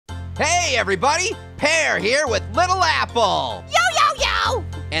Hey everybody, Pear here with Little Apple. Yo!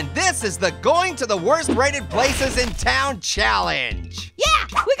 And this is the Going to the Worst Rated Places in Town Challenge. Yeah,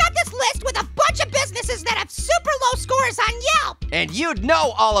 we got this list with a bunch of businesses that have super low scores on Yelp. And you'd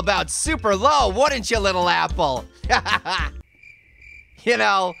know all about super low, wouldn't you, Little Apple? You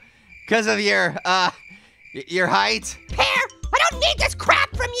know, because of your height. Pear, I don't need this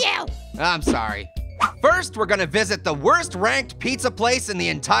crap from you. I'm sorry. First, we're gonna visit the worst ranked pizza place in the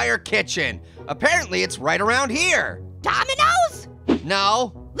entire kitchen. Apparently, it's right around here. Domino's?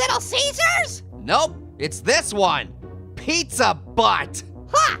 No. Little Caesars? Nope, it's this one. Pizza Butt.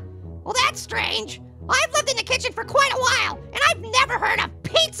 Huh, well that's strange. I've lived in the kitchen for quite a while, and I've never heard of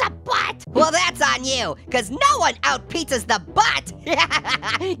Pizza Butt. Well, that's on you, because no one out-pizzas the butt.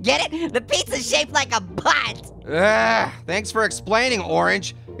 Get it? The pizza's shaped like a butt. Thanks for explaining,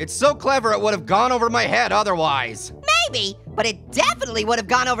 Orange. It's so clever it would have gone over my head otherwise. Maybe, but it definitely would have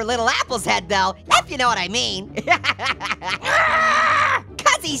gone over Little Apple's head, though, if you know what I mean.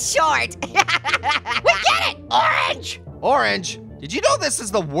 Cause he's short. We get it, Orange! Orange, did you know this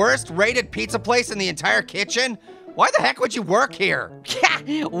is the worst rated pizza place in the entire kitchen? Why the heck would you work here?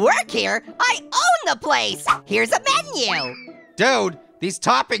 Work here? I own the place. Here's a menu. Dude, these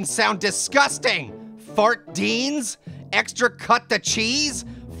toppings sound disgusting. Fart Deans? Extra cut the cheese?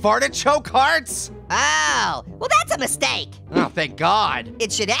 Fartichoke hearts? Oh, well that's a mistake. Oh, thank God.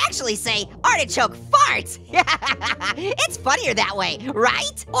 It should actually say artichoke farts. It's funnier that way,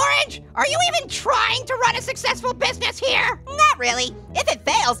 right? Orange, are you even trying to run a successful business here? Not really. If it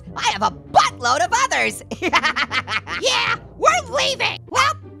fails, I have a buttload of others. Yeah, we're leaving.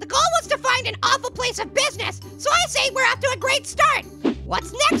 Well, the goal was to find an awful place of business, so I say we're off to a great start.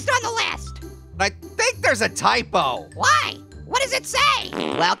 What's next on the list? I think there's a typo. Why? What does it say?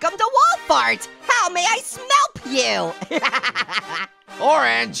 Welcome to Wolfart. How may I smell you?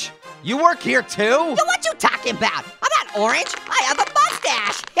 Orange, you work here too? Yo, what you talking about? I'm not orange. I have a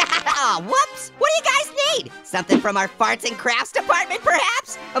mustache. Oh, whoops. What do you guys need? Something from our farts and crafts department,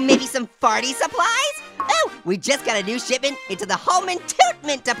 perhaps? Or maybe some farty supplies? Oh, we just got a new shipment into the home and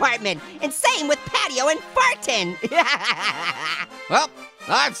tootment department. And same with patio and fartin. Well,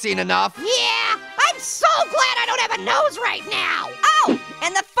 I've seen enough. Yeah, I'm so glad I don't have a nose right now. Oh,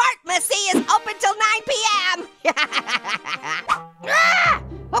 and the Fartmacy is open till 9 p.m. Ah!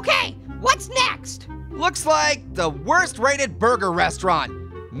 Okay, what's next? Looks like the worst rated burger restaurant.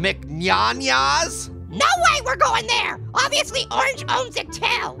 McNyanya's? No way we're going there. Obviously, Orange owns it too.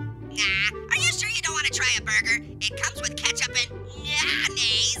 Nah, are you sure you don't want to try a burger? It comes with ketchup and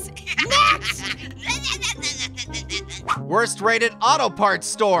mayonnaise. Next! Worst rated auto parts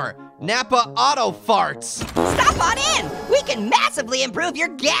store. Napa Auto Farts. Stop on in. We can massively improve your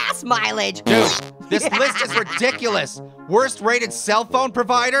gas mileage. Dude, this list is ridiculous. Worst rated cell phone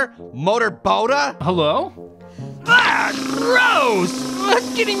provider, Motorboda. Hello? Ah, gross!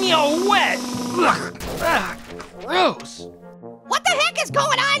 It's getting me all wet. Ugh. Ah, gross. What the heck is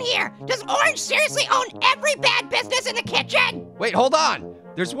going on here? Does Orange seriously own every bad business in the kitchen? Wait, hold on.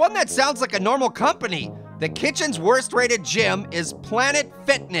 There's one that sounds like a normal company. The kitchen's worst rated gym is Planet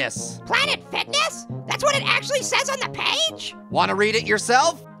Fitness. Planet Fitness? That's what it actually says on the page? Wanna read it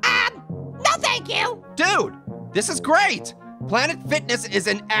yourself? No thank you. Dude, this is great. Planet Fitness is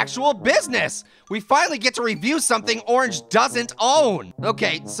an actual business. We finally get to review something Orange doesn't own.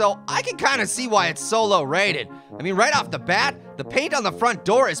 Okay, so I can kind of see why it's so low rated. I mean, right off the bat, the paint on the front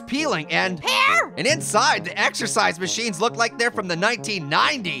door is peeling and inside, the exercise machines look like they're from the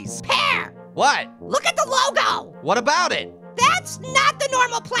 1990s. Pear! What? Look at the logo! What about it? That's not the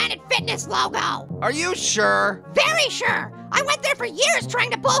normal Planet Fitness logo. Are you sure? Very sure. I went there for years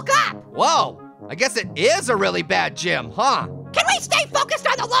trying to bulk up. Whoa, I guess it is a really bad gym, huh? Can we stay focused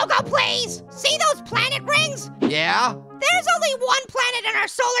on the logo, please? See those planet rings? Yeah? There's only one planet in our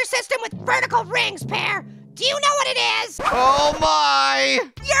solar system with vertical rings, Pear. Do you know what it is? Oh my!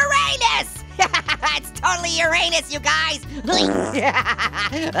 Uranus! It's totally Uranus, you guys.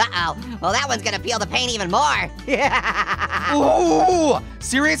 Uh-oh. Well, that one's gonna peel the paint even more. Ooh!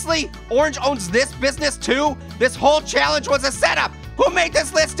 Seriously? Orange owns this business too? This whole challenge was a setup! Who made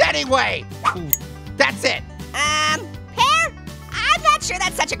this list anyway? That's it. Pear? I'm not sure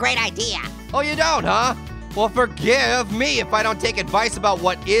that's such a great idea. Oh, you don't, huh? Well, forgive me if I don't take advice about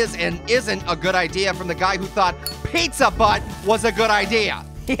what is and isn't a good idea from the guy who thought Pizza Butt was a good idea.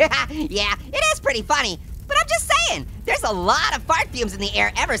 Yeah, it is pretty funny. But I'm just saying, there's a lot of fart fumes in the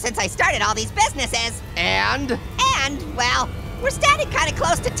air ever since I started all these businesses. And, well, we're standing kind of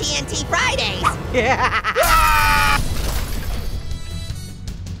close to TNT Fridays.